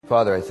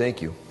Father, I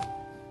thank you.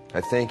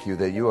 I thank you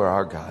that you are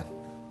our God.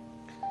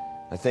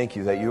 I thank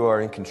you that you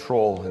are in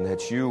control and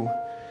that you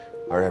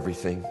are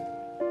everything.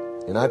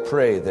 And I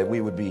pray that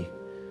we would be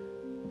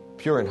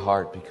pure in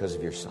heart because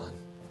of your Son.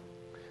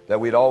 That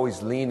we'd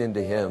always lean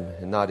into him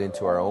and not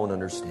into our own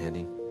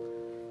understanding.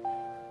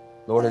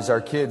 Lord, as our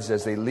kids,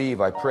 as they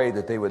leave, I pray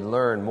that they would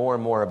learn more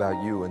and more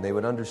about you and they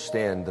would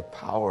understand the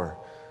power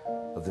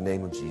of the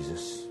name of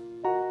Jesus.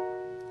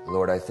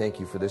 Lord, I thank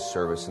you for this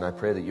service, and I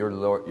pray that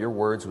your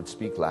words would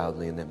speak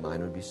loudly and that mine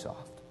would be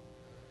soft.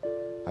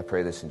 I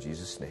pray this in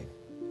Jesus' name.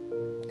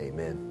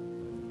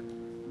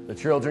 Amen. The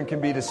children can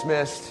be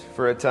dismissed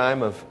for a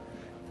time of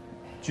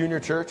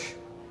junior church.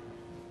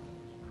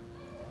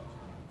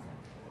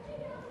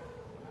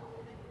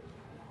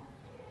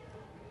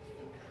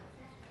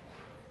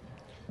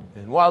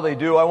 And while they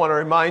do, I want to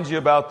remind you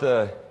about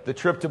the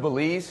trip to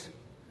Belize.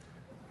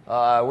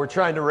 We're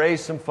trying to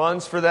raise some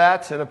funds for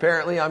that, and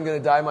apparently I'm going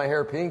to dye my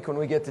hair pink when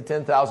we get to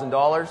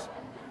 $10,000.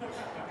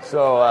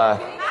 So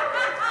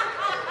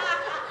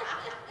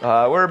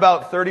we're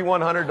about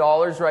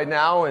 $3,100 right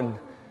now, and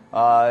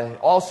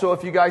also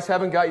if you guys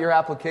haven't got your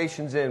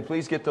applications in,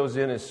 please get those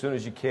in as soon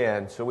as you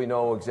can so we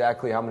know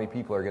exactly how many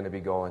people are going to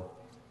be going.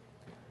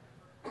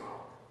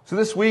 So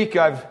this week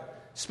I've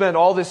spent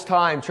all this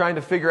time trying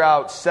to figure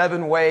out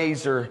 7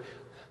 ways or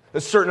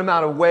a certain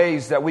amount of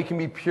ways that we can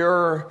be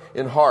pure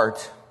in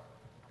heart.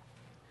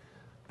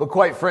 But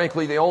quite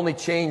frankly, the only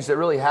change that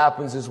really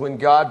happens is when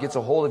God gets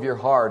a hold of your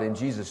heart and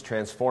Jesus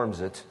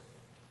transforms it.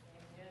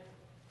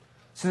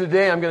 So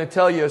today I'm going to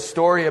tell you a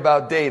story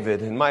about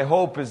David, and my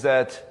hope is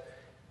that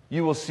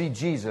you will see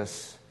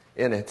Jesus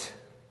in it.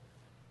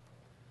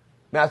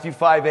 Matthew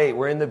 5:8,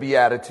 we're in the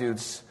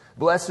Beatitudes.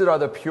 Blessed are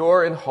the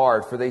pure in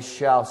heart, for they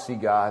shall see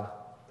God.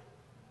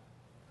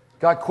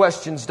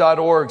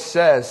 GodQuestions.org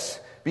says,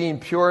 being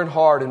pure in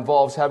heart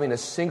involves having a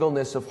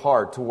singleness of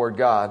heart toward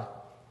God.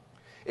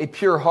 A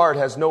pure heart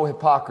has no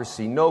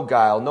hypocrisy, no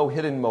guile, no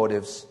hidden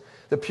motives.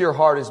 The pure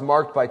heart is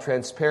marked by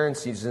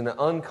transparencies and an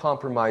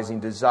uncompromising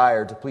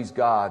desire to please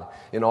God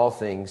in all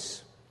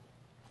things.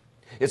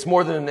 It's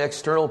more than an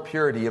external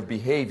purity of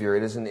behavior.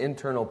 It is an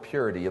internal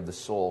purity of the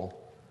soul.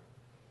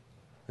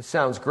 It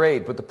sounds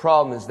great, but the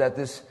problem is that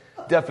this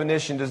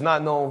definition does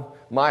not know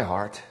my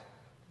heart.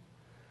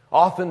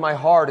 Often my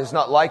heart is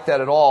not like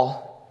that at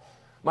all.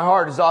 My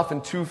heart is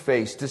often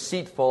two-faced,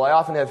 deceitful. I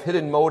often have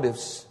hidden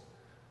motives.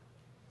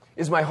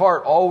 Is my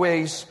heart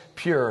always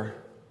pure?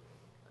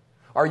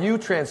 Are you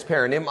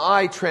transparent? Am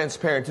I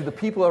transparent? Do the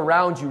people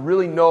around you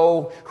really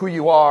know who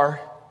you are?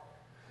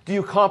 Do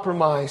you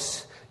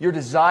compromise your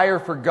desire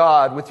for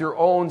God with your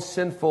own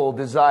sinful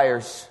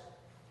desires?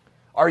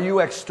 Are you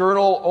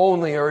external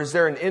only, or is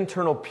there an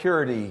internal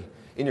purity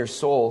in your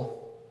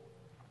soul?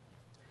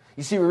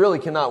 You see, we really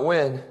cannot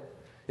win.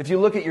 If you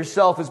look at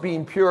yourself as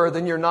being pure,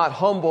 then you're not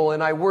humble,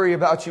 and I worry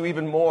about you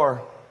even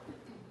more.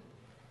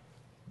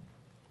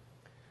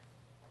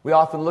 We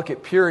often look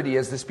at purity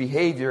as this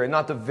behavior and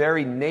not the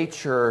very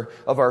nature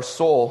of our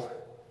soul.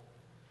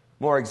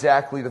 More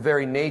exactly, the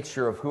very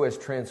nature of who has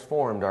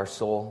transformed our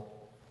soul.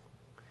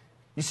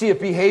 You see,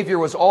 if behavior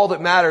was all that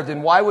mattered,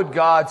 then why would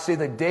God say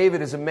that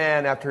David is a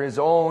man after his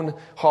own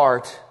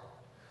heart?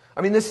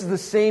 I mean, this is the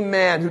same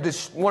man who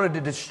wanted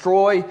to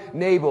destroy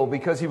Nabal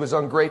because he was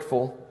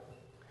ungrateful.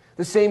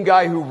 The same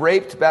guy who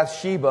raped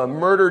Bathsheba,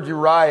 murdered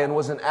Uriah, and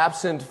was an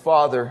absent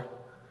father,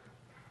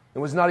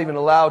 and was not even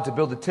allowed to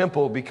build a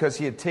temple because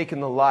he had taken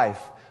the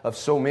life of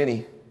so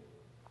many.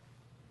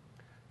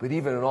 But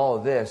even in all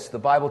of this, the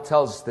Bible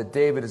tells us that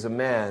David is a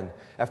man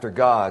after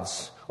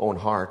God's own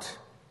heart.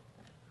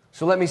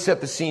 So let me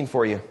set the scene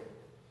for you.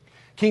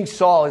 King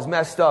Saul is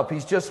messed up.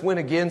 He's just went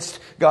against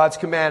God's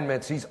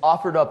commandments. He's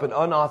offered up an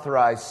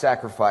unauthorized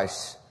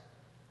sacrifice,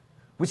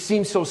 which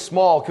seems so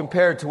small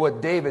compared to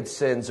what David's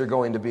sins are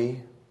going to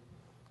be.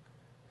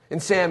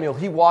 And Samuel,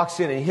 he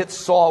walks in and he hits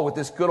Saul with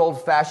this good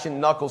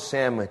old-fashioned knuckle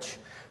sandwich.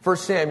 1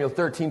 Samuel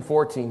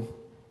 13:14.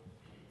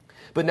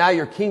 But now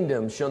your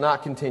kingdom shall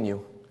not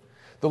continue.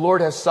 The Lord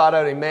has sought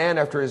out a man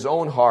after his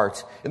own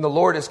heart, and the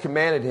Lord has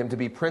commanded him to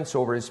be prince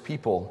over his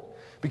people,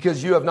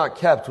 because you have not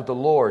kept what the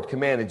Lord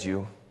commanded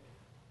you.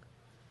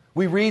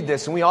 We read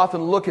this and we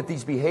often look at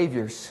these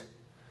behaviors.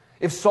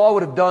 If Saul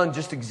would have done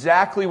just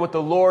exactly what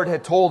the Lord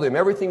had told him,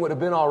 everything would have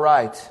been all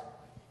right.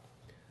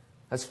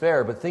 That's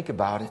fair, but think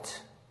about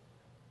it.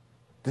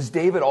 Does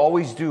David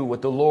always do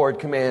what the Lord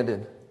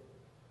commanded?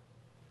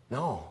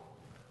 No,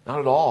 not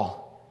at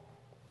all.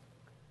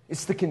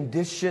 It's the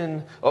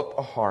condition of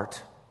a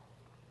heart.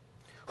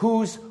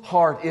 Whose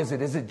heart is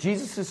it? Is it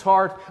Jesus'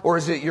 heart or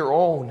is it your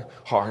own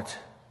heart?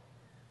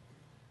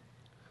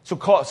 So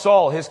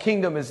Saul, his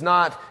kingdom is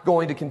not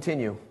going to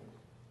continue.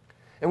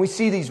 And we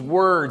see these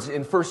words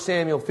in 1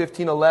 Samuel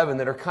 15:11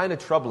 that are kind of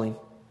troubling.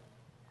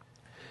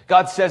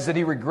 God says that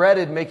he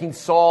regretted making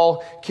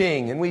Saul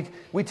king. And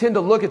we tend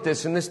to look at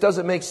this and this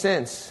doesn't make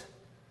sense.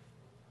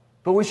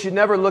 But we should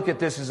never look at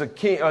this as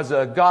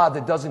a God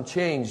that doesn't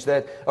change,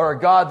 or a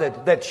God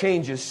that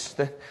changes,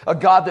 a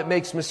God that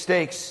makes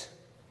mistakes.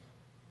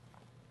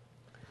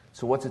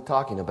 So what's it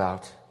talking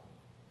about?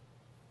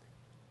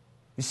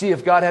 You see,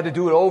 if God had to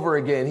do it over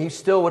again, He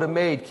still would have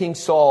made King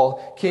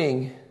Saul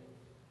king.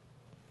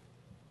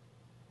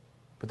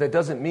 But that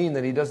doesn't mean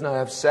that He does not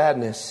have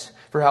sadness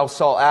for how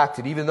Saul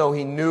acted, even though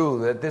he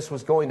knew that this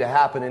was going to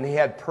happen and he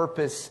had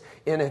purpose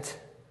in it.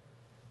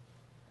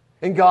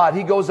 And God,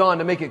 He goes on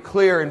to make it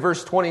clear in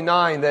verse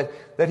 29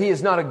 that He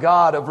is not a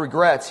God of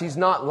regrets. He's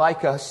not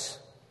like us.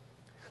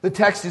 The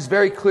text is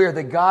very clear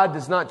that God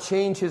does not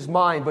change His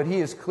mind, but He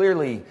is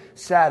clearly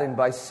saddened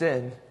by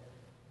sin.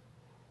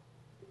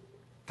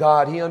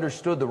 God, He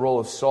understood the role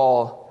of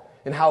Saul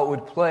and how it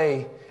would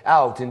play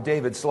out in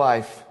David's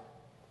life.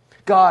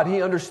 God,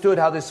 He understood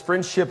how this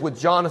friendship with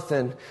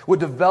Jonathan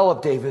would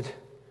develop David.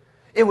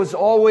 It was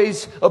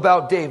always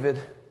about David.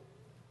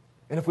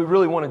 And if we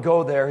really want to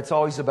go there, it's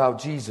always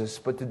about Jesus.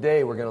 But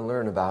today we're going to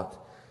learn about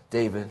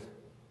David.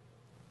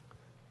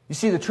 You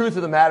see, the truth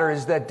of the matter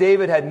is that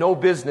David had no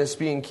business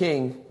being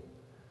king.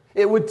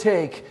 It would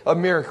take a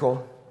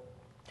miracle.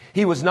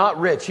 He was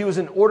not rich. He was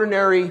an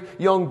ordinary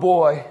young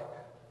boy.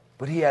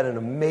 But he had an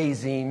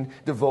amazing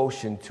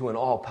devotion to an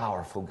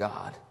all-powerful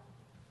God.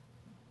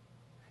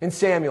 In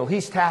Samuel,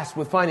 he's tasked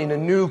with finding a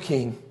new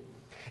king.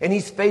 And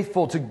he's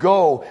faithful to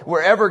go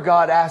wherever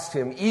God asked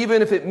him,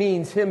 even if it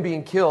means him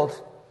being killed.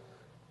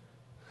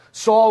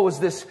 Saul was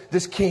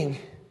this king.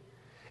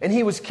 And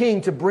he was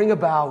king to bring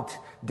about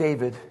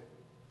David.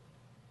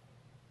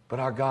 But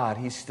our God,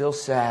 He's still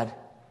sad.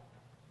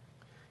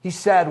 He's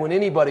sad when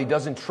anybody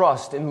doesn't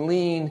trust and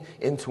lean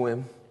into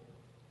Him.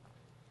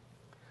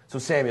 So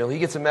Samuel, he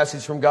gets a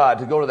message from God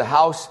to go to the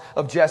house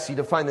of Jesse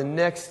to find the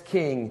next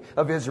king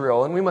of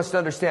Israel. And we must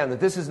understand that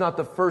this is not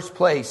the first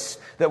place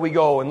that we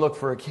go and look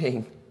for a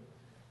king.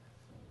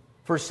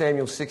 1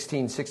 Samuel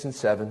 16, 6 and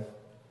 7.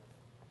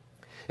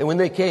 And when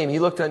they came, he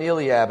looked on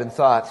Eliab and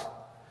thought,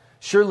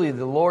 surely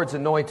the Lord's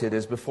anointed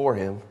is before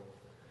him.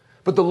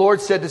 But the Lord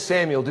said to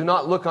Samuel, do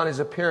not look on his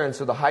appearance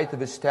or the height of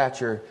his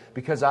stature,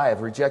 because I have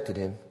rejected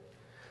him.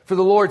 For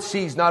the Lord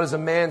sees not as a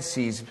man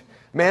sees.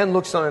 Man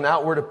looks on an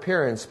outward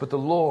appearance, but the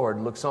Lord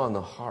looks on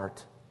the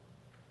heart.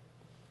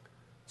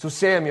 So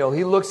Samuel,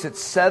 he looks at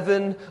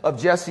 7 of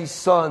Jesse's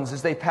sons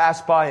as they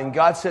pass by, and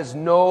God says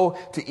no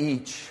to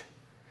each.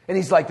 And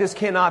he's like, this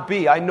cannot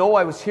be. I know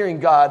I was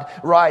hearing God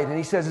right. And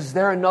he says, is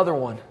there another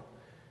one?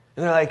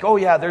 And they're like, oh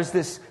yeah, there's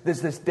this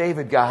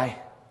David guy.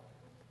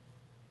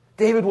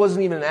 David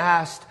wasn't even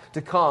asked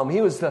to come. He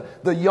was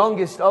the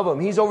youngest of them.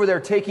 He's over there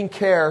taking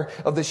care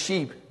of the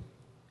sheep.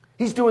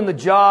 He's doing the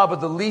job of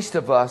the least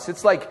of us.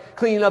 It's like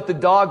cleaning up the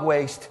dog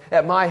waste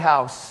at my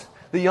house.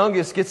 The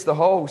youngest gets the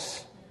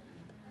hose.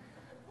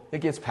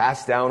 It gets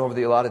passed down over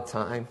the allotted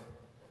time.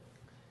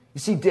 You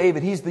see,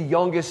 David, he's the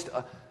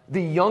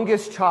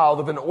youngest child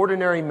of an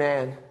ordinary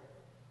man.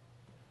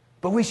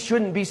 But we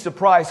shouldn't be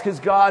surprised, because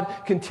God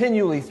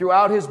continually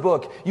throughout His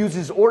book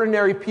uses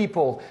ordinary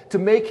people to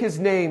make His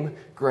name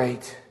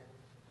great.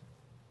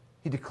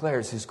 He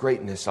declares His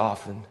greatness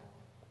often.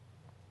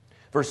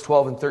 Verse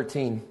 12 and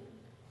 13.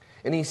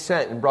 And he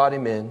sent and brought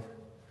him in.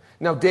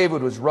 Now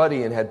David was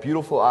ruddy and had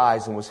beautiful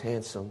eyes and was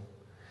handsome.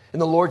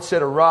 And the Lord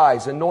said,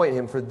 arise, anoint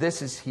him, for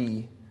this is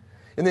he.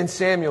 And then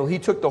Samuel, he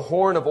took the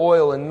horn of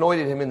oil and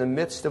anointed him in the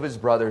midst of his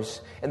brothers.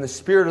 And the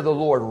Spirit of the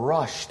Lord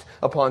rushed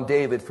upon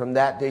David from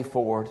that day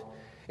forward.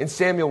 And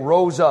Samuel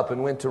rose up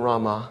and went to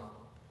Ramah.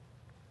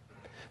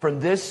 From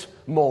this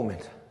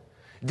moment,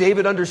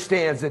 David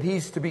understands that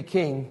he's to be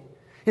king.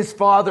 His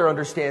father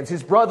understands.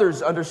 His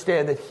brothers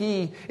understand that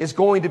he is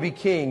going to be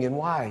king. And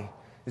why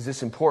is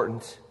this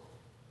important?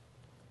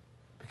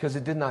 Because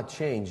it did not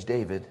change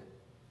David.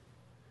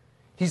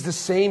 He's the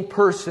same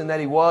person that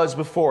he was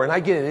before. And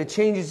I get it. It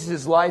changes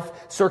his life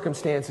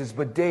circumstances.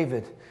 But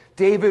David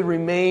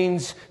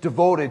remains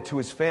devoted to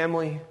his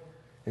family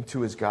and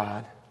to his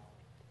God.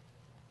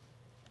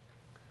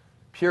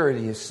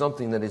 Purity is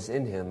something that is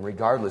in him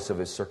regardless of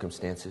his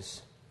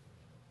circumstances.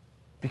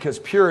 Because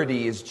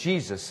purity is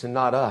Jesus and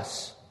not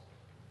us.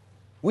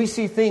 We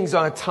see things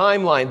on a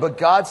timeline, but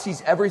God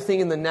sees everything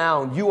in the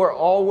now. You are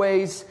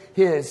always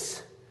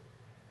His.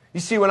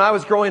 You see, when I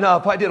was growing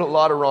up, I did a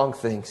lot of wrong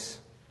things.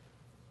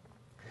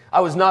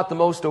 I was not the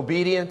most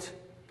obedient.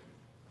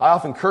 I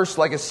often cursed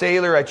like a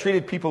sailor. I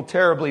treated people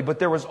terribly, but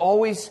there was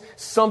always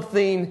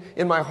something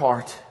in my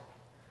heart.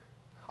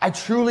 I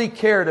truly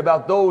cared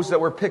about those that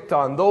were picked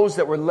on, those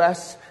that were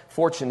less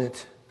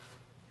fortunate.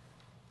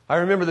 I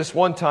remember this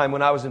one time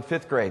when I was in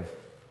 5th grade.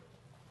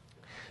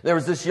 There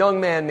was this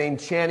young man named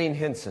Channing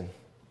Henson.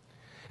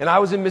 And I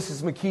was in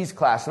Mrs. McKee's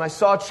class, and I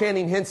saw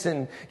Channing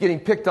Henson getting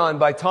picked on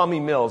by Tommy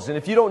Mills. And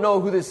if you don't know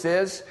who this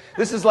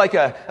is like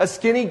a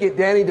skinny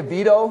Danny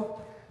DeVito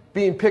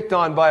being picked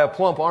on by a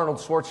plump Arnold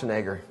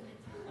Schwarzenegger.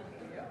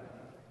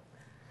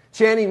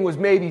 Channing was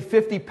maybe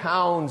 50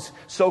 pounds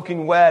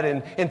soaking wet,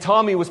 and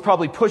Tommy was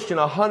probably pushing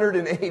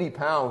 180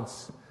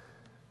 pounds.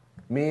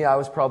 Me, I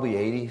was probably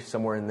 80,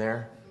 somewhere in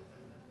there.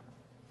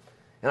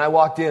 And I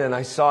walked in and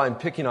I saw him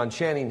picking on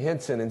Channing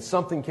Henson, and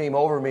something came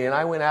over me, and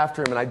I went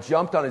after him and I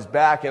jumped on his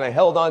back and I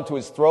held on to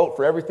his throat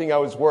for everything I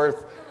was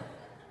worth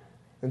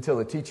until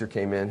the teacher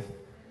came in.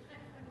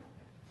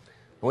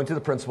 I went to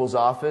the principal's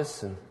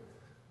office, and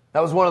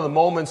That was one of the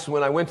moments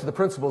when I went to the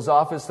principal's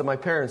office that my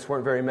parents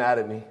weren't very mad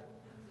at me.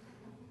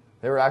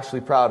 They were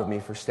actually proud of me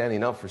for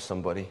standing up for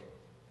somebody.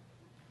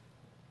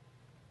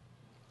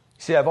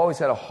 See, I've always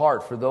had a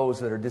heart for those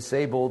that are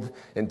disabled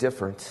and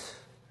different.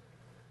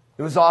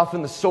 It was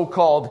often the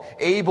so-called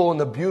able and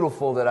the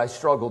beautiful that I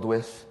struggled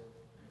with.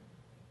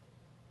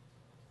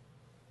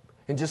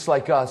 And just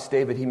like us,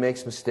 David, he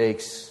makes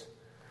mistakes.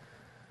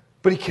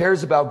 But he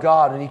cares about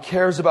God and he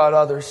cares about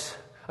others.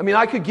 I mean,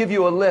 I could give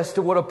you a list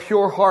of what a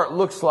pure heart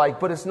looks like,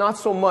 but it's not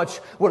so much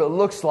what it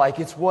looks like,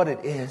 it's what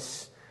it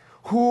is.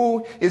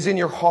 Who is in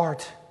your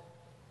heart?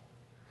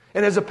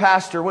 And as a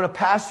pastor, when a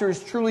pastor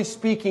is truly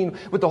speaking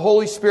with the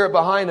Holy Spirit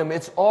behind him,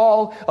 it's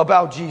all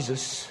about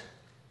Jesus.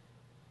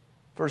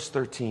 Verse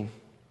 13.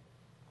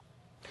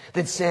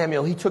 Then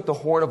Samuel, he took the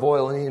horn of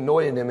oil and he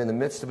anointed him in the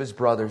midst of his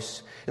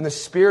brothers. And the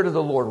Spirit of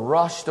the Lord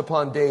rushed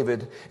upon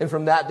David. And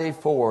from that day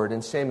forward,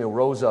 and Samuel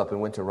rose up and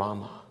went to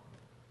Ramah.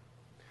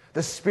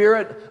 The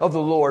Spirit of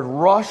the Lord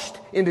rushed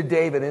into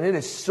David, and it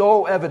is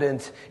so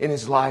evident in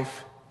his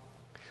life.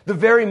 The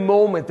very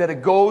moment that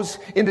it goes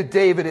into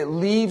David, it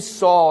leaves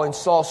Saul, and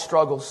Saul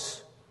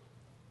struggles.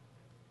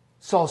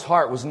 Saul's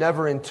heart was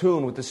never in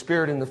tune with the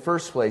Spirit in the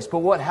first place. But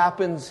what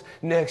happens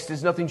next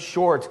is nothing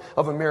short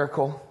of a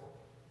miracle.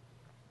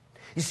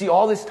 You see,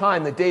 all this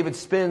time that David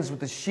spends with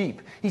the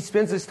sheep, he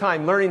spends his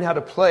time learning how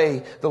to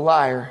play the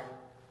lyre.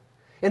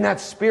 And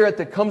that spirit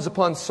that comes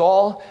upon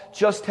Saul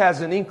just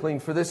has an inkling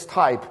for this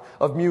type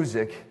of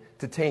music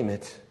to tame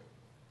it.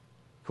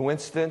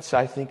 Coincidence?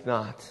 I think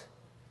not.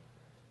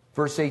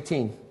 Verse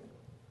 18.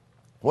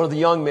 One of the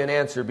young men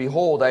answered,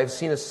 Behold, I have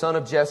seen a son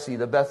of Jesse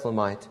the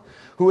Bethlehemite,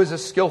 who is a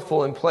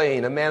skillful in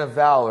playing, a man of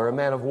valor, a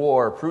man of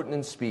war, prudent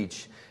in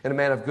speech, and a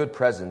man of good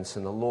presence,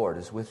 and the Lord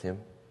is with him.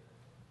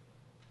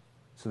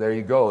 So there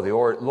you go. The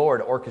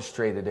Lord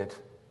orchestrated it.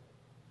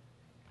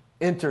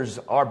 Enters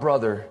our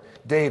brother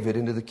David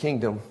into the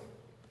kingdom.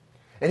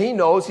 And he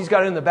knows, he's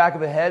got it in the back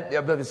of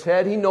his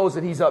head. He knows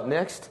that he's up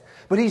next.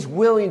 But he's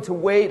willing to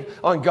wait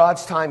on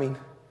God's timing.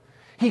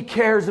 He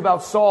cares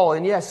about Saul.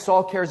 And yes,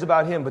 Saul cares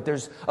about him. But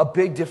there's a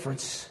big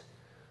difference.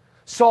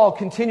 Saul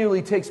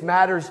continually takes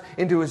matters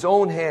into his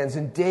own hands.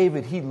 And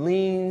David, he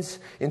leans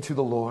into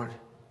the Lord.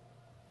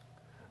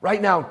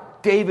 Right now,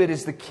 David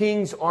is the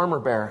king's armor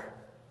bearer.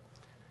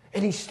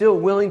 And he's still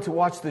willing to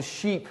watch the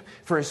sheep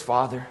for his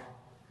father.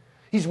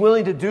 He's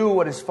willing to do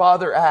what his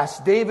father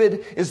asks.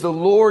 David is the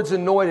Lord's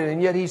anointed,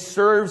 and yet he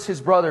serves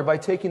his brother by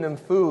taking them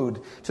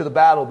food to the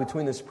battle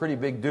between this pretty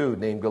big dude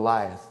named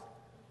Goliath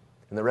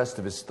and the rest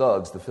of his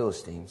thugs, the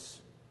Philistines.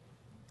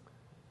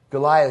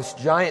 Goliath's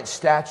giant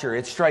stature,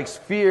 it strikes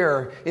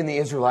fear in the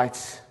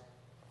Israelites.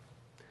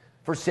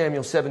 1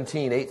 Samuel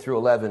 17, 8 through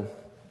 11.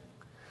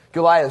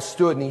 Goliath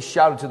stood and he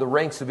shouted to the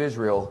ranks of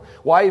Israel,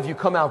 Why have you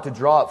come out to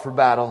draw up for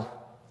battle?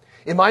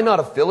 Am I not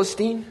a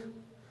Philistine?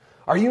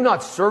 Are you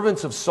not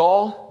servants of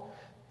Saul?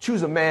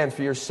 Choose a man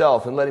for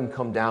yourself and let him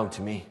come down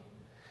to me.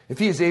 If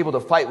he is able to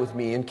fight with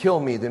me and kill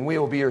me, then we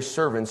will be your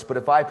servants. But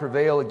if I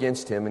prevail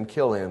against him and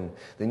kill him,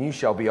 then you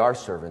shall be our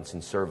servants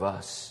and serve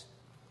us.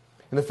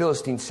 And the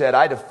Philistine said,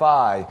 I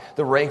defy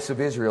the ranks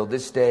of Israel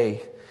this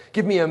day.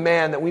 Give me a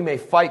man that we may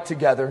fight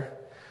together.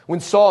 When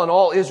Saul and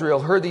all Israel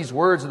heard these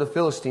words of the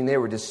Philistine, they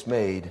were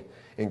dismayed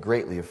and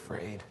greatly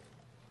afraid.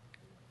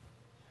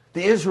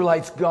 The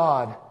Israelites'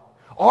 God,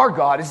 our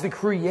God, is the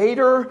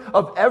creator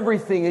of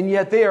everything, and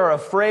yet they are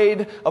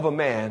afraid of a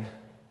man.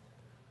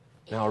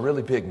 Now, a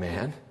really big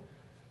man,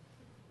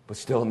 but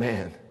still a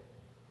man.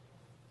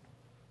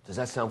 Does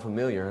that sound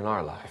familiar in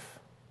our life?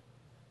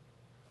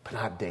 But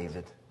not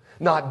David.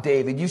 Not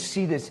David. You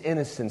see this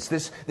innocence,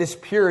 this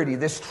purity,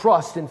 this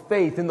trust and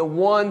faith in the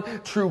one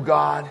true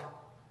God.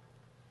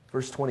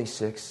 Verse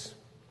 26.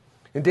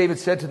 And David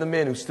said to the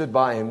men who stood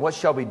by him, What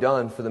shall be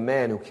done for the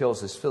man who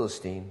kills this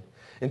Philistine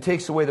and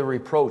takes away the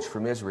reproach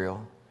from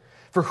Israel?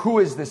 For who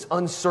is this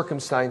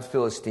uncircumcised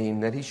Philistine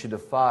that he should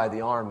defy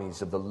the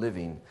armies of the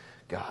living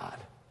God?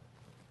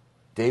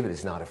 David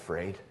is not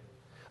afraid.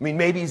 I mean,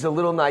 maybe he's a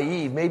little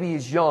naive. Maybe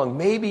he's young.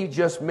 Maybe,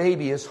 just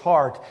maybe, his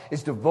heart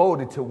is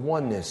devoted to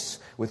oneness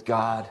with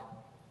God.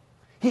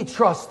 He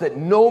trusts that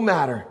no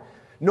matter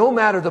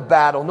the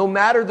battle, no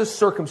matter the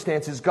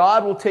circumstances,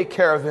 God will take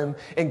care of him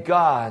and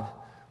God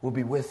will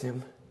be with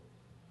him.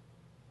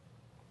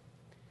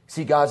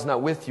 See, God's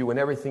not with you when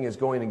everything is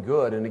going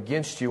good and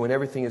against you when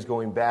everything is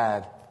going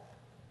bad.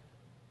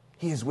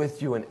 He is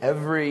with you in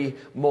every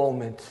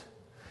moment.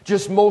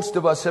 Just most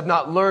of us have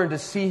not learned to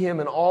see him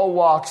in all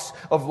walks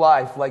of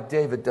life like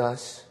David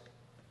does.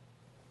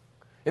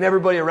 And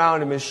everybody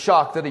around him is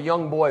shocked that a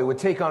young boy would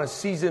take on a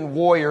seasoned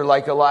warrior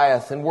like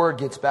Goliath, and word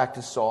gets back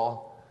to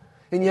Saul.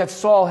 And yet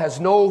Saul has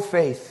no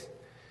faith.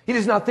 He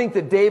does not think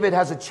that David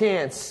has a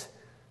chance.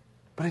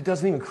 But it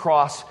doesn't even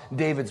cross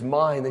David's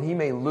mind that he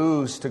may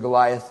lose to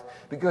Goliath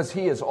because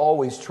he has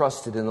always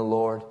trusted in the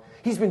Lord.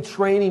 He's been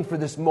training for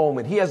this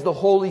moment. He has the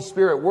Holy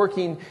Spirit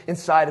working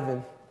inside of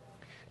him.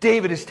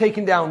 David has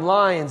taken down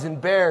lions and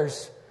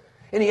bears,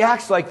 and he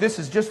acts like this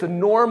is just a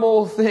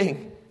normal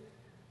thing.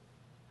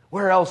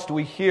 Where else do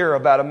we hear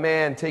about a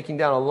man taking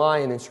down a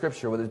lion in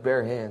Scripture with his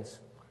bare hands?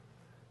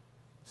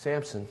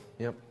 Samson,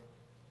 yep.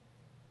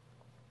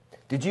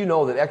 Did you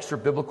know that extra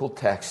biblical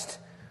text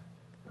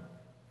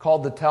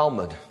called the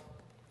Talmud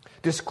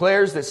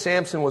declares that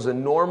Samson was a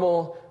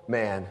normal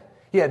man?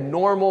 He had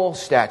normal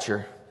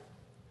stature.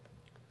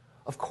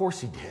 Of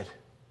course he did.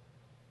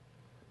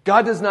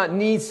 God does not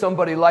need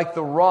somebody like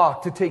the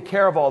Rock to take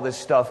care of all this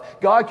stuff.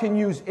 God can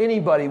use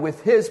anybody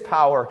with His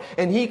power,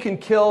 and He can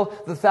kill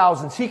the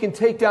thousands. He can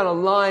take down a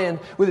lion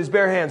with His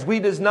bare hands. He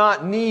does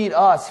not need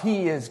us.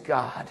 He is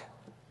God.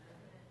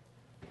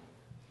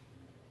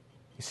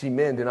 You see,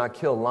 men do not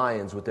kill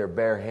lions with their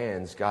bare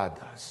hands. God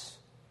does.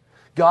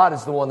 God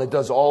is the one that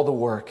does all the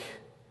work.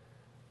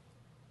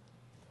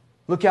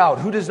 Look out.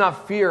 Who does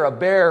not fear a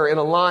bear and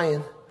a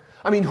lion?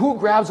 I mean, who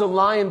grabs a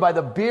lion by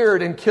the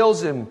beard and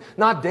kills him?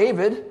 Not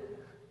David.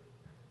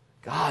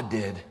 God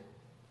did.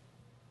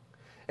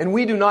 And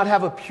we do not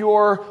have a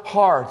pure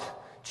heart.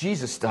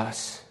 Jesus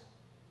does.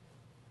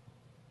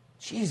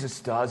 Jesus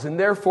does. And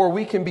therefore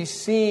we can be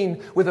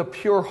seen with a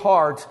pure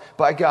heart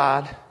by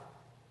God.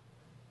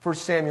 1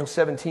 Samuel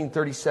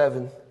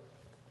 17:37.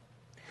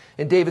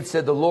 And David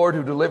said, "The Lord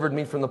who delivered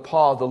me from the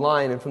paw of the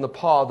lion and from the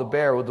paw of the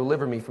bear will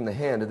deliver me from the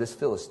hand of this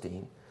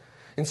Philistine."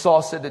 And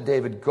Saul said to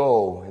David,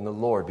 "Go, and the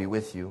Lord be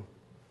with you."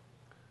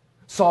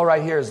 Saul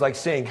right here is like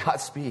saying,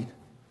 Godspeed.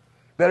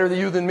 Better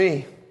you than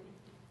me.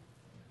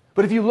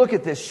 But if you look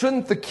at this,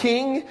 shouldn't the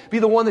king be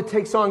the one that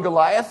takes on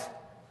Goliath?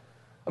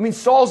 I mean,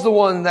 Saul's the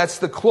one that's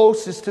the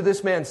closest to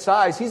this man's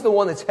size. He's the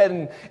one that's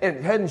head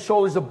and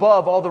shoulders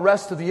above all the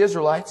rest of the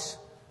Israelites.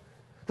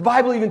 The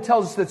Bible even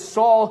tells us that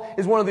Saul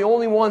is one of the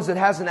only ones that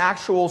has an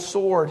actual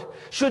sword.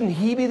 Shouldn't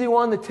he be the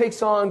one that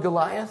takes on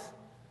Goliath?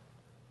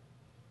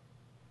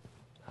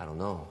 I don't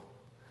know.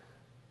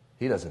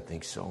 He doesn't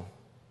think so.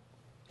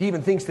 He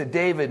even thinks that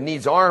David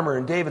needs armor,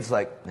 and David's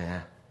like,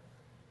 nah,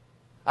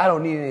 I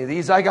don't need any of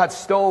these. I got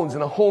stones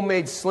and a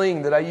homemade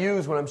sling that I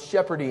use when I'm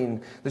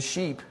shepherding the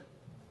sheep.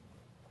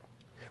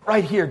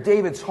 Right here,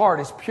 David's heart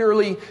is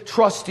purely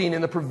trusting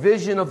in the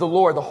provision of the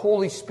Lord. The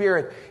Holy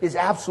Spirit is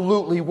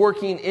absolutely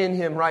working in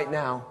him right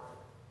now.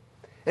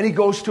 And he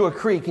goes to a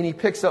creek and he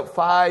picks up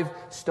 5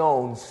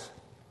 stones.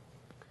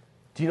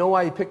 Do you know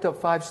why he picked up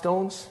 5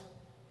 stones?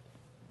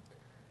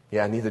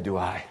 Yeah, neither do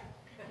I.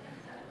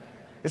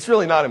 It's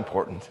really not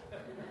important.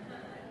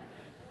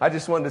 I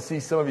just wanted to see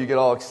some of you get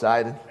all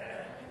excited.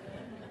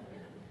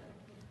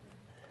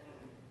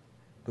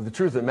 But the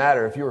truth of the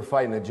matter, if you were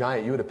fighting a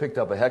giant, you would have picked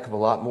up a heck of a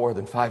lot more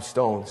than 5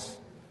 stones.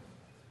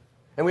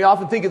 And we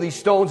often think of these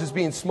stones as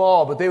being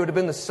small, but they would have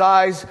been the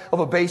size of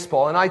a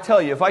baseball. And I tell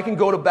you, if I can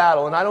go to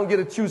battle and I don't get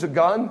to choose a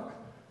gun,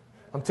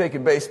 I'm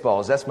taking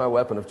baseballs. That's my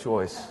weapon of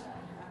choice.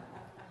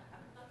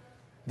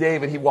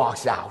 David, he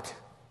walks out.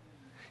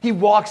 He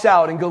walks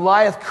out and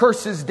Goliath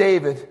curses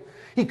David.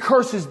 He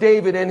curses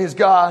David and his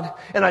God.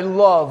 And I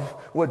love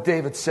what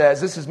David says.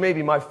 This is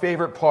maybe my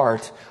favorite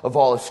part of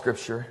all of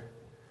Scripture.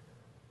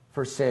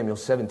 1 Samuel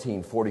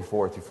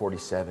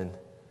 17:44-47.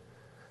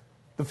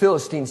 The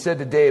Philistine said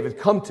to David,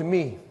 "Come to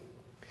me,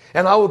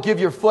 and I will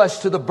give your flesh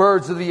to the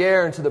birds of the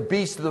air and to the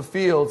beasts of the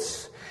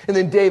fields." And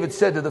then David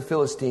said to the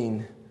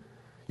Philistine,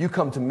 "You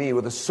come to me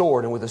with a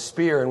sword and with a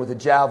spear and with a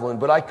javelin,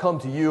 but I come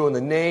to you in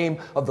the name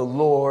of the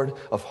Lord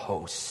of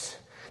hosts,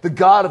 the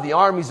God of the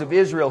armies of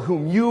Israel,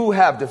 whom you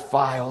have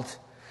defiled.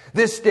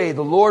 This day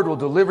the Lord will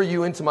deliver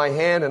you into my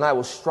hand, and I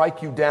will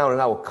strike you down, and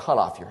I will cut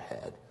off your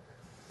head.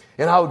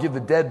 And I will give the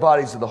dead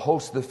bodies of the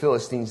host of the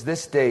Philistines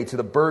this day to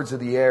the birds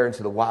of the air and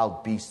to the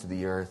wild beasts of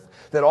the earth,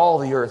 that all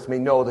the earth may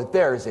know that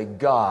there is a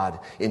God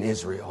in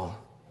Israel.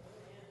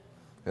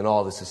 And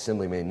all this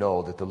assembly may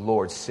know that the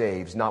Lord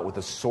saves, not with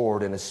a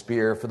sword and a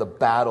spear, for the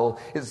battle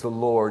is the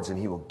Lord's, and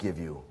He will give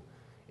you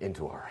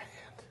into our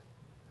hand."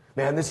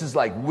 Man, this is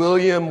like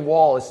William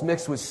Wallace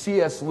mixed with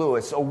C.S.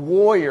 Lewis, a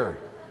warrior.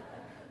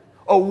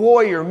 A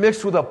warrior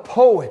mixed with a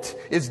poet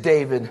is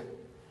David.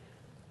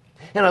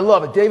 And I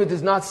love it. David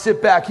does not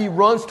sit back. He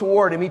runs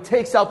toward him. He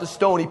takes out the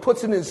stone. He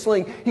puts it in his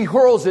sling. He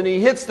hurls it. And he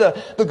hits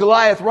the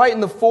Goliath right in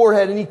the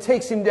forehead. And he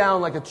takes him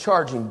down like a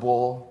charging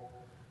bull.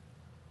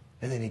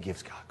 And then he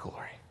gives God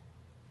glory.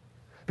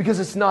 Because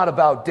it's not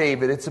about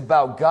David. It's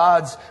about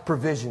God's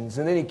provisions.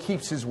 And then he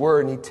keeps his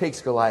word. And he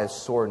takes Goliath's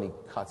sword and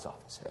he cuts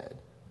off his head.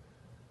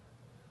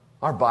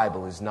 Our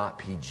Bible is not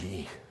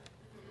PG.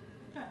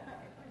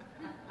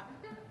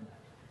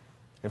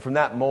 And from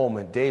that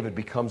moment, David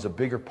becomes a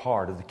bigger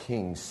part of the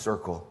king's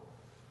circle.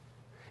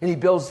 And he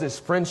builds this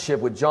friendship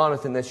with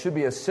Jonathan that should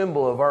be a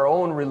symbol of our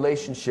own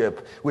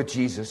relationship with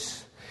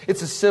Jesus.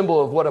 It's a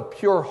symbol of what a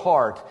pure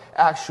heart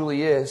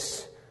actually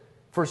is.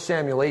 1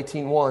 Samuel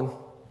 18:1.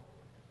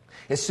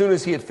 As soon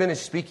as he had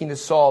finished speaking to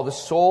Saul, the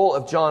soul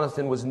of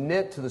Jonathan was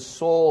knit to the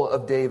soul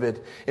of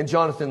David, and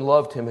Jonathan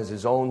loved him as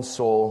his own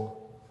soul.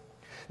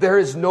 There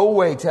is no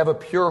way to have a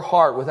pure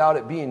heart without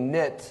it being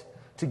knit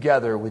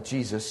together with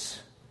Jesus.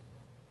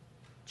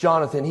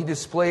 Jonathan, he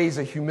displays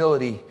a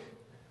humility.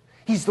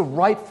 He's the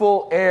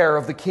rightful heir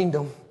of the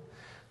kingdom.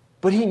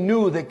 But he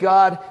knew that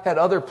God had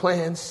other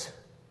plans.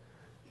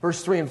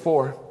 Verse 3 and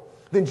 4.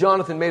 Then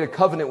Jonathan made a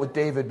covenant with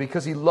David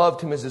because he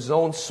loved him as his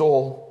own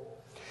soul.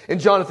 And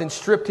Jonathan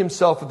stripped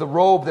himself of the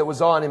robe that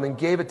was on him and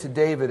gave it to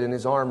David and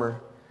his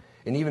armor,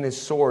 and even his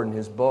sword and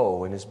his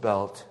bow and his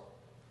belt.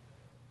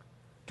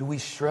 Do we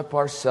strip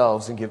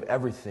ourselves and give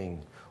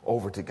everything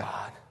over to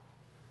God?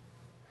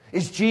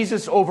 Is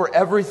Jesus over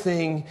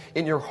everything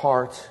in your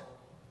heart?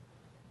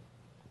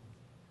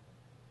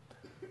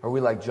 Are we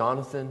like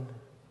Jonathan,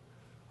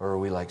 or are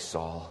we like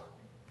Saul?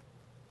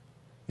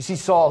 You see,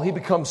 Saul, he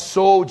becomes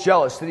so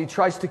jealous that he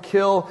tries to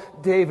kill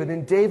David,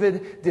 and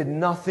David did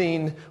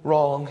nothing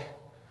wrong.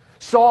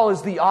 Saul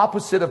is the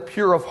opposite of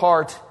pure of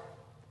heart.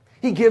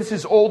 He gives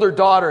his older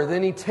daughter,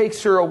 then he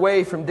takes her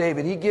away from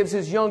David. He gives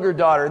his younger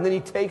daughter, and then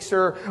he takes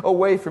her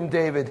away from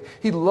David.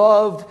 He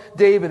loved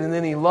David, and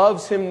then he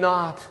loves him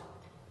not.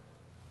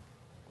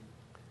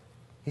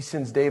 He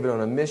sends David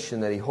on a mission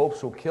that he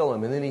hopes will kill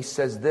him. And then he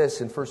says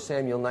this in 1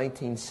 Samuel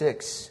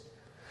 19:6.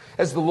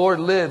 As the Lord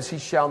lives, he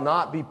shall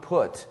not be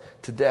put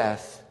to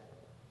death.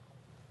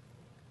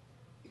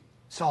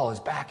 Saul is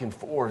back and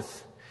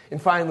forth.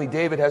 And finally,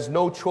 David has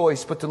no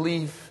choice but to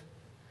leave.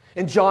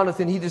 And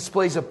Jonathan, he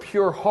displays a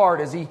pure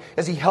heart as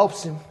he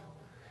helps him.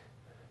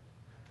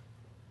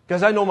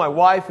 Guys, I know my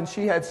wife, and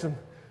she had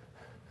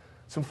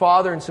some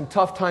father and some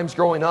tough times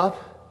growing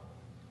up.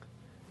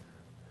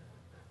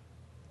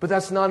 But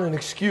that's not an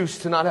excuse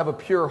to not have a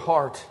pure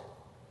heart.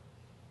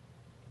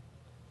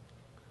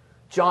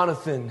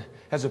 Jonathan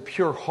has a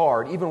pure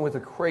heart, even with a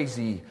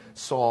crazy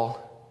Saul.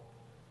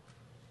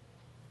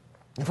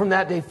 And from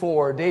that day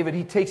forward, David,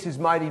 he takes his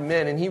mighty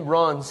men and he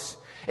runs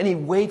and he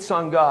waits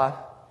on God.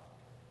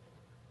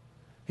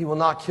 He will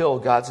not kill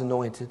God's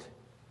anointed.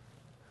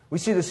 We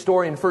see the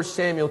story in 1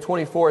 Samuel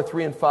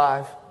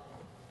 24:3-5.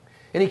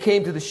 And he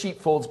came to the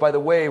sheepfolds by the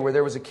way where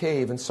there was a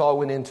cave, and Saul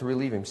went in to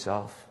relieve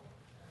himself.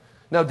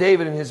 Now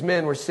David and his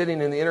men were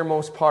sitting in the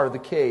innermost part of the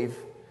cave.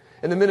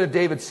 And the men of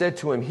David said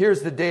to him,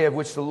 "Here's the day of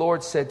which the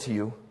Lord said to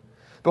you,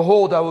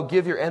 Behold, I will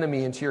give your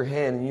enemy into your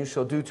hand, and you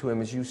shall do to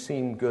him as you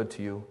seem good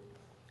to you."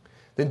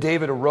 Then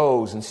David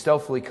arose and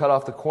stealthily cut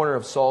off the corner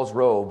of Saul's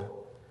robe.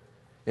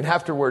 And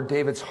afterward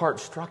David's heart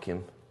struck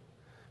him,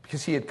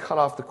 because he had cut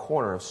off the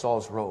corner of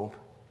Saul's robe.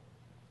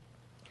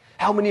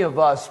 How many of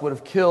us would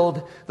have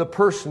killed the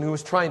person who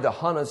was trying to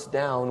hunt us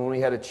down when we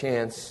had a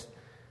chance?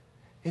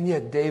 And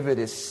yet David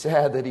is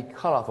sad that he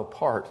cut off a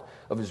part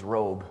of his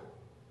robe.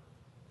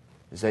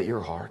 Is that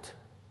your heart?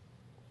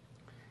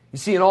 You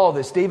see, in all of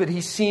this, David,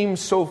 he seems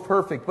so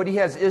perfect, but he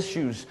has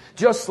issues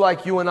just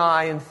like you and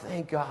I, and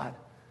thank God.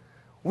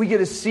 We get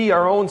to see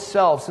our own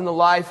selves in the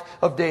life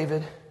of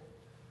David.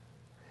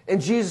 And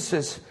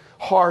Jesus'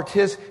 heart,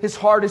 his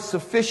heart is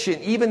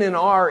sufficient even in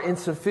our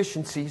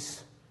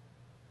insufficiencies.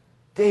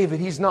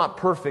 David, he's not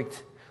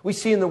perfect. We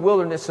see in the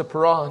wilderness of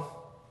Paran.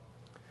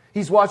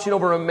 He's watching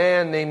over a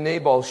man named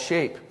Nabal's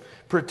sheep,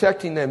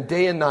 protecting them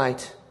day and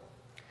night.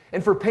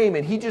 And for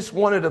payment, he just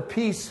wanted a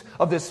piece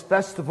of this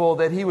festival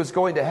that he was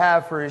going to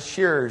have for his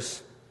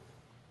shearers.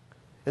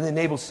 And then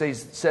Nabal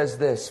says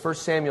this, 1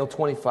 Samuel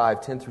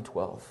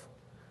 25:10-12.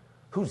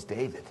 Who's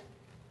David?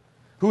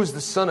 Who is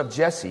the son of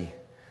Jesse?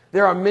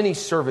 There are many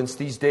servants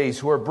these days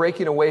who are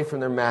breaking away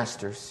from their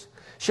masters.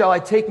 Shall I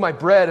take my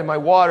bread and my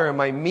water and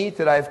my meat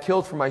that I have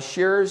killed for my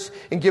shearers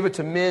and give it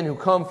to men who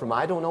come from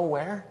I don't know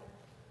where?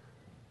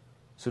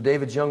 So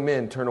David's young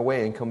men turn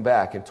away and come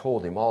back and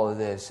told him all of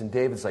this. And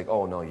David's like,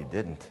 oh, no, you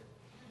didn't.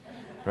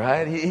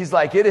 Right? He's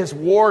like, it is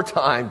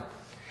wartime.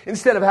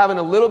 Instead of having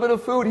a little bit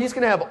of food, he's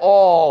going to have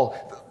all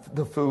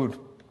the food.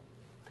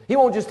 He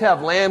won't just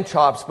have lamb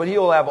chops, but he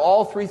will have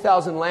all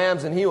 3,000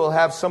 lambs, and he will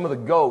have some of the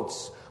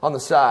goats on the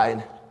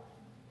side.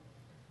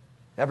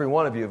 Every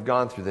one of you have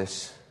gone through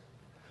this.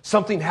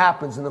 Something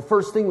happens, and the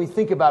first thing we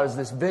think about is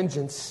this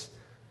vengeance.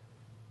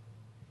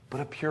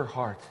 But a pure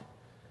heart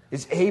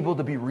is able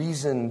to be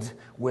reasoned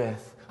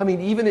with. I mean,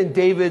 even in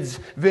David's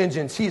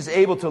vengeance, he is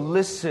able to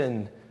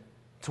listen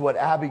to what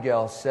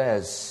Abigail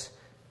says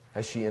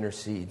as she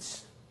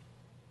intercedes.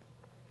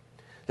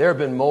 There have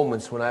been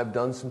moments when I've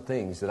done some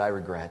things that I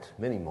regret.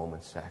 Many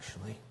moments,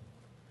 actually.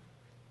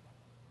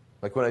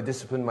 Like when I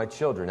disciplined my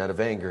children out of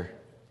anger.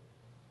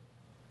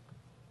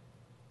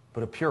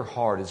 But a pure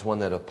heart is one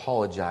that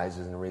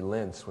apologizes and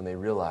relents when they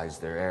realize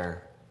their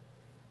error.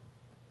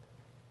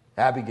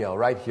 Abigail,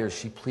 right here,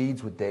 she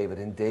pleads with David,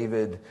 and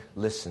David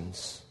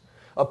listens.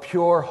 A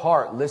pure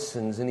heart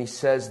listens, and he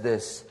says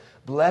this,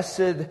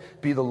 Blessed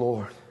be the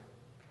Lord,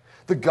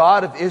 the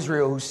God of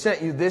Israel, who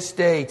sent you this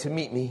day to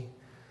meet me.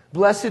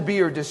 Blessed be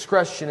your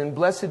discretion, and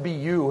blessed be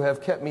you who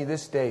have kept me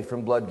this day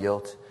from blood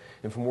guilt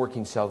and from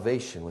working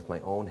salvation with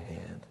my own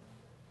hand.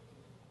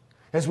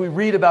 As we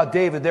read about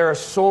David, there are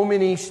so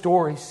many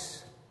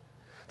stories.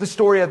 The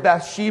story of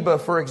Bathsheba,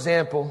 for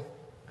example.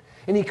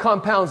 And he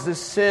compounds this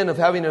sin of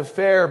having an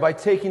affair by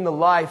taking the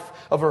life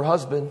of her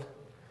husband.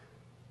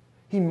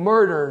 He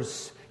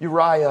murders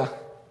Uriah.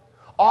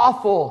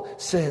 Awful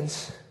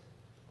sins.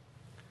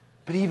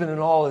 But even in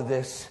all of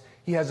this,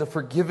 he has a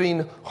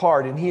forgiving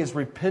heart and he is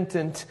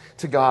repentant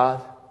to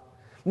God.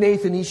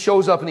 Nathan, he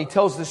shows up and he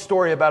tells this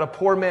story about a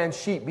poor man's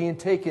sheep being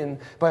taken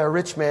by a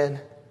rich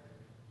man.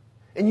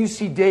 And you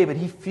see David,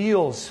 he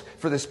feels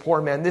for this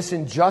poor man, this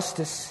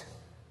injustice.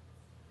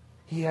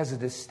 He has a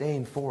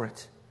disdain for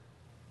it.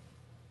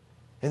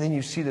 And then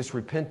you see this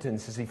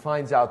repentance as he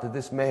finds out that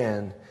this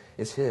man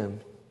is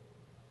him.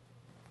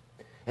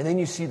 And then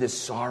you see this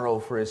sorrow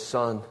for his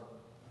son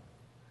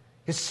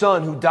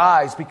who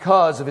dies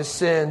because of his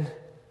sin.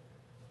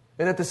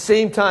 And at the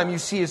same time, you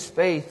see his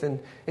faith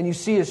and you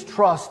see his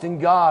trust in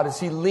God as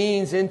he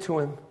leans into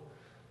him,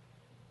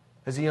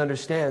 as he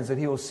understands that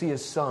he will see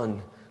his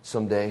son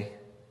someday.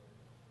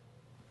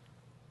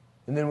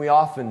 And then we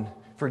often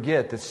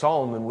forget that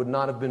Solomon would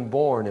not have been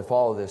born if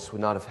all of this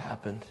would not have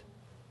happened.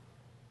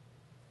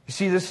 You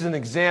see, this is an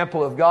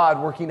example of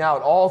God working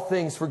out all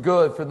things for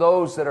good for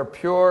those that are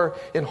pure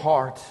in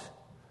heart.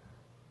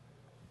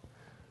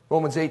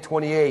 Romans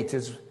 8:28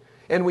 is,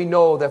 and we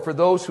know that for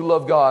those who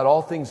love God,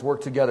 all things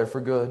work together for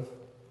good.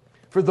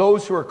 For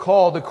those who are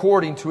called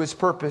according to His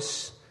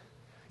purpose.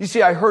 You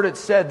see, I heard it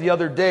said the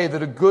other day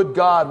that a good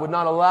God would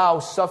not allow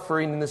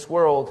suffering in this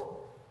world.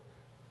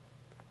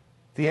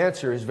 The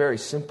answer is very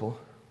simple.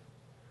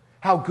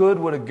 How good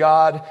would a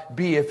God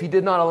be if He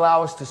did not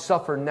allow us to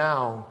suffer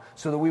now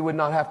so that we would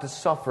not have to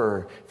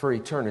suffer for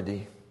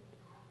eternity?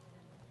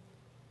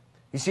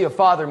 You see, a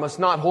father must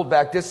not hold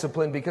back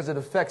discipline because it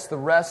affects the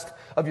rest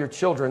of your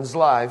children's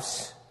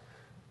lives.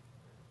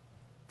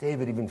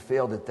 David even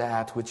failed at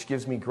that, which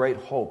gives me great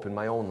hope in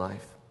my own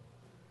life.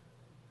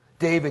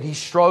 David, he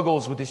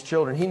struggles with his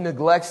children. He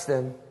neglects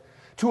them.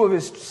 2 of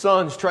his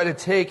sons try to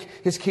take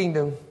his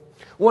kingdom.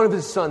 One of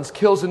his sons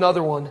kills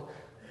another one.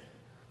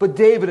 But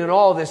David, in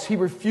all this, he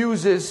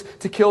refuses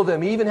to kill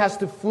them. He even has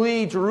to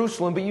flee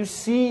Jerusalem. But you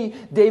see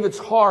David's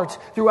heart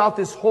throughout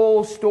this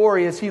whole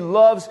story as he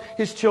loves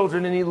his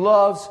children and he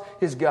loves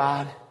his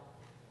God.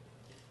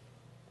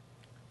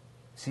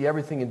 See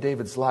everything in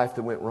David's life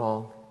that went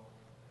wrong.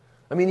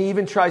 I mean, he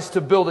even tries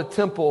to build a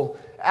temple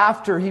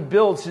after he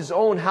builds his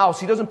own house.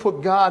 He doesn't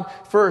put God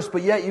first,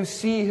 but yet you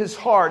see his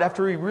heart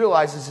after he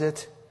realizes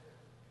it.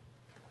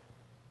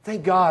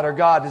 Thank God our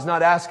God does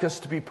not ask us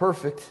to be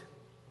perfect.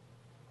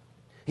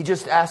 He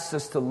just asks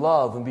us to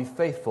love and be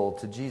faithful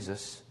to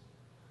Jesus.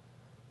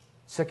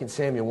 2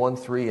 Samuel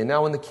 1:3, and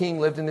now when the king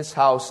lived in his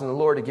house and the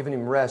Lord had given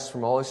him rest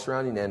from all his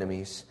surrounding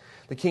enemies,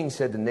 the king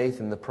said to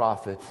Nathan the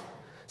prophet,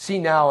 see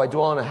now I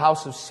dwell in a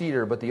house of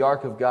cedar, but the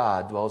ark of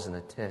God dwells in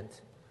a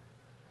tent.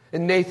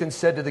 And Nathan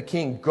said to the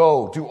king,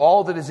 go, do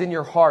all that is in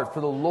your heart,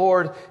 for the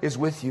Lord is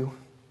with you.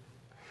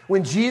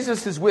 When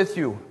Jesus is with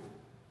you,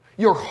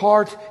 your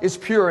heart is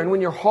pure. And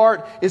when your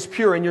heart is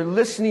pure and you're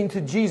listening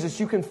to Jesus,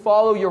 you can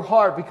follow your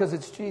heart because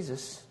it's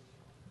Jesus.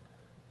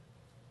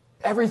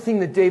 Everything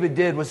that David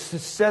did was to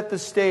set the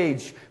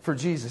stage for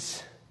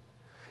Jesus.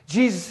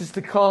 Jesus is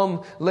to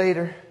come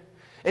later.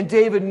 And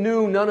David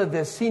knew none of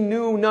this. He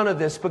knew none of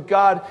this. But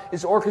God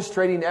is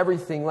orchestrating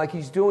everything like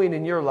He's doing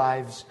in your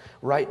lives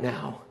right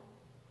now.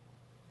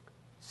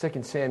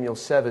 2 Samuel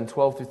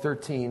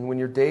 7:12-13, when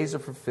your days are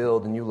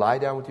fulfilled and you lie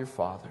down with your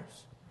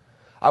fathers,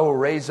 I will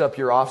raise up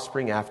your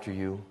offspring after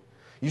you.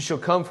 You shall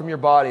come from your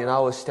body, and I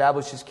will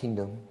establish His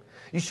kingdom.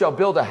 You shall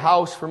build a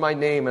house for my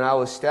name, and I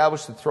will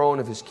establish the throne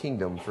of His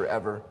kingdom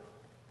forever.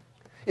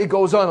 It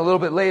goes on a little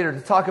bit later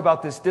to talk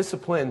about this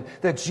discipline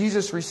that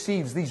Jesus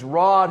receives, these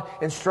rod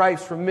and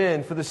stripes from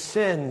men for the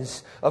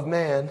sins of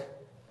man.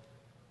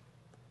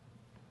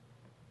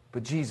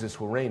 But Jesus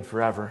will reign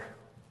forever.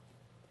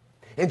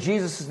 And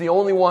Jesus is the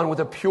only one with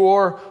a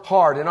pure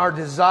heart, and our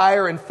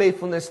desire and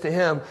faithfulness to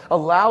Him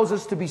allows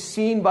us to be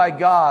seen by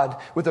God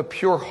with a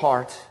pure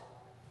heart.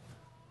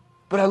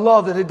 But I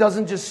love that it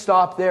doesn't just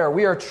stop there.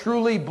 We are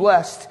truly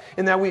blessed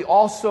in that we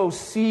also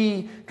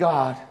see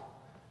God.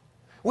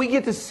 We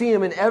get to see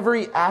Him in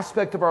every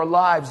aspect of our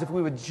lives if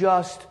we would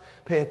just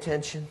pay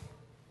attention.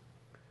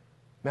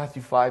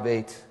 Matthew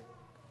 5:8.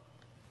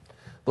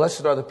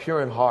 Blessed are the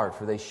pure in heart,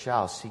 for they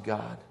shall see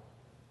God.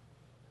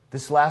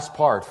 This last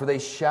part, for they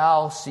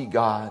shall see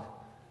God.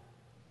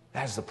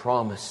 That is the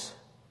promise.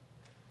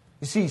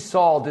 You see,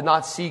 Saul did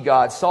not see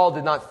God. Saul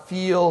did not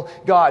feel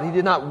God. He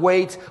did not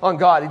wait on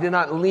God. He did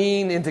not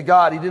lean into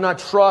God. He did not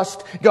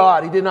trust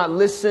God. He did not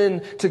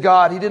listen to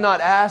God. He did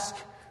not ask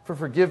for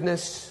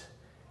forgiveness.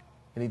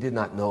 And he did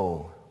not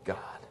know God.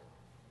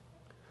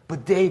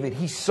 But David,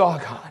 he saw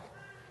God.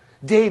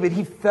 David,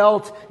 he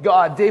felt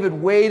God. David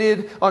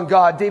waited on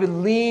God. David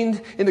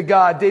leaned into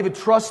God. David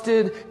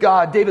trusted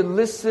God. David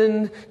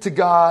listened to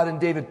God. And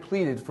David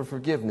pleaded for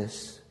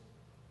forgiveness.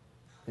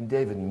 And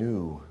David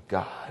knew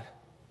God.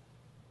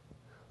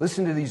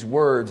 Listen to these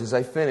words as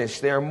I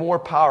finish. They are more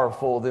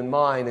powerful than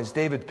mine as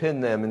David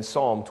penned them in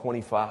Psalm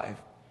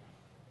 25.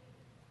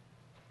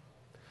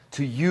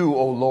 To you,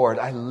 O Lord,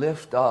 I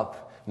lift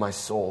up my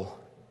soul.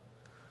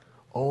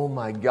 O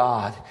my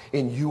God,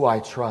 in you I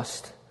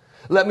trust.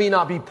 Let me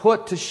not be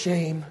put to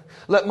shame.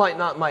 Let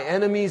not my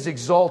enemies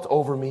exult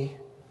over me.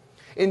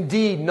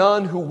 Indeed,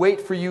 none who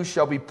wait for you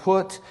shall be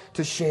put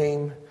to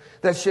shame.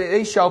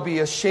 They shall be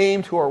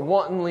ashamed who are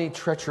wantonly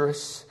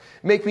treacherous.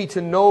 Make me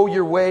to know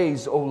your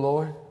ways, O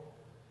Lord.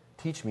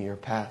 Teach me your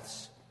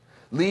paths.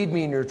 Lead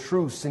me in your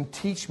truths and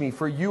teach me,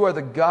 for you are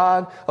the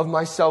God of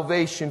my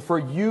salvation. For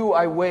you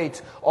I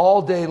wait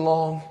all day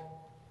long.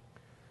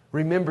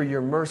 Remember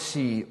your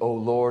mercy, O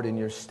Lord, and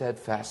your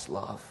steadfast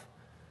love,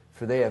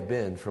 for they have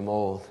been from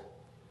old.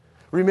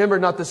 Remember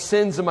not the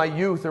sins of my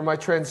youth or my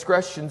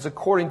transgressions.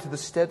 According to the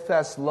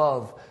steadfast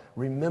love,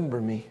 remember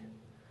me.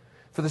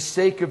 For the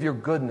sake of your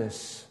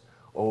goodness,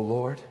 O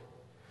Lord.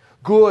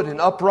 Good and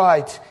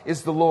upright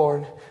is the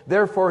Lord.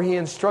 Therefore he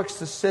instructs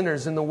the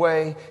sinners in the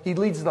way. He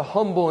leads the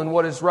humble in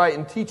what is right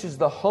and teaches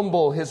the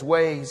humble his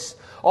ways.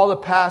 All the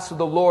paths of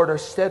the Lord are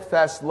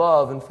steadfast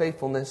love and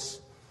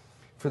faithfulness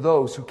for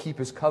those who keep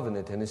his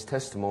covenant and his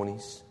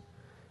testimonies.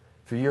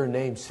 For your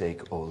name's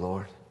sake, O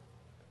Lord.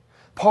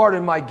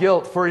 Pardon my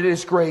guilt, for it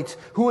is great.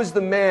 Who is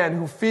the man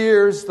who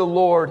fears the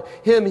Lord?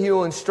 Him he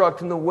will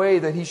instruct in the way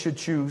that he should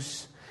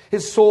choose.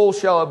 His soul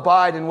shall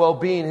abide in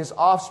well-being. His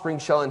offspring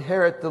shall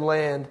inherit the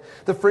land.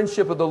 The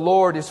friendship of the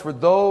Lord is for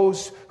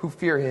those who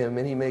fear him,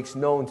 and he makes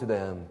known to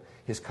them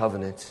his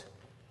covenant.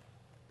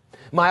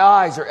 My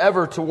eyes are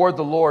ever toward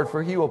the Lord,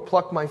 for he will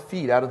pluck my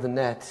feet out of the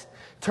net.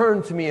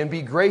 Turn to me and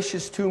be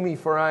gracious to me,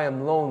 for I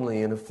am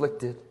lonely and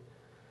afflicted.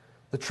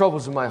 The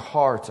troubles of my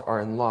heart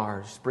are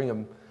enlarged.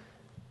 Bring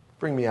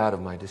me out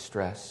of my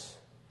distress.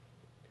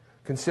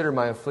 Consider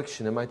my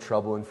affliction and my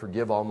trouble, and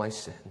forgive all my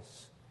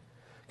sins.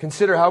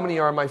 Consider how many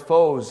are my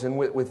foes, and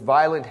with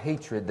violent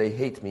hatred they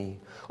hate me.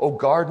 O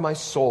guard my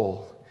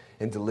soul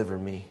and deliver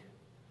me.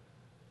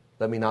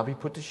 Let me not be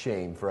put to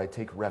shame, for I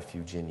take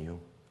refuge in you.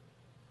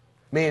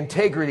 May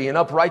integrity and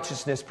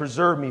uprightness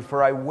preserve me,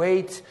 for I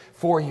wait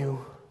for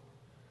you.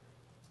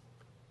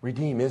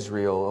 Redeem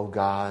Israel, O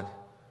God,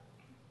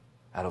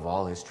 out of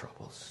all his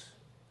troubles.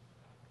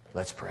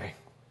 Let's pray.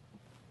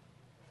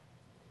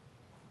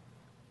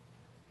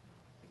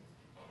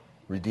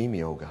 Redeem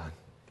me, O God.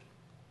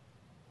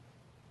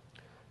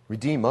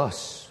 Redeem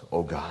us,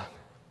 O God.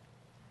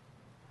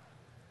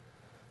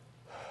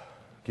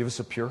 Give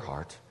us a pure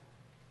heart.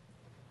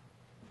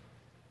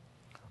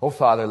 O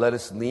Father, let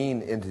us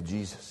lean into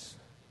Jesus.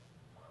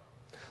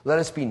 Let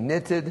us be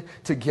knitted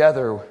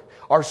together,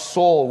 our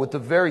soul with the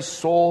very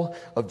soul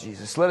of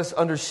Jesus. Let us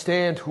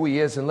understand who he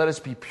is, and let us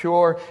be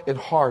pure in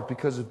heart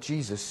because of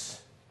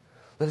Jesus.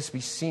 Let us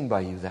be seen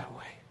by you that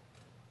way.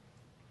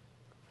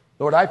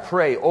 Lord, I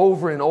pray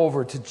over and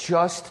over to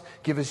just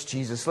give us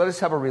Jesus. Let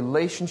us have a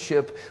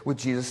relationship with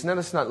Jesus. Let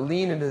us not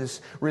lean into this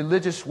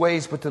religious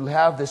ways, but to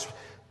have this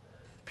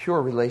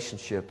pure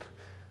relationship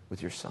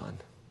with your Son.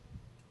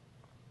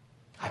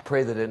 I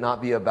pray that it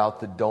not be about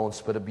the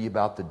don'ts, but it be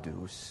about the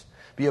do's.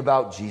 Be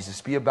about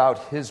Jesus. Be about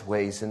his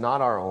ways and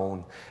not our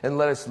own. And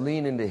let us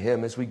lean into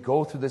him as we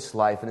go through this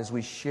life and as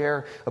we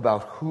share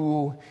about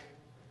who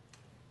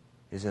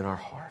is in our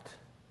heart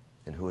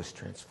and who has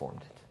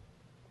transformed it.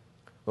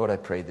 Lord, I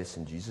pray this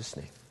in Jesus'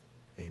 name.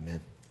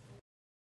 Amen.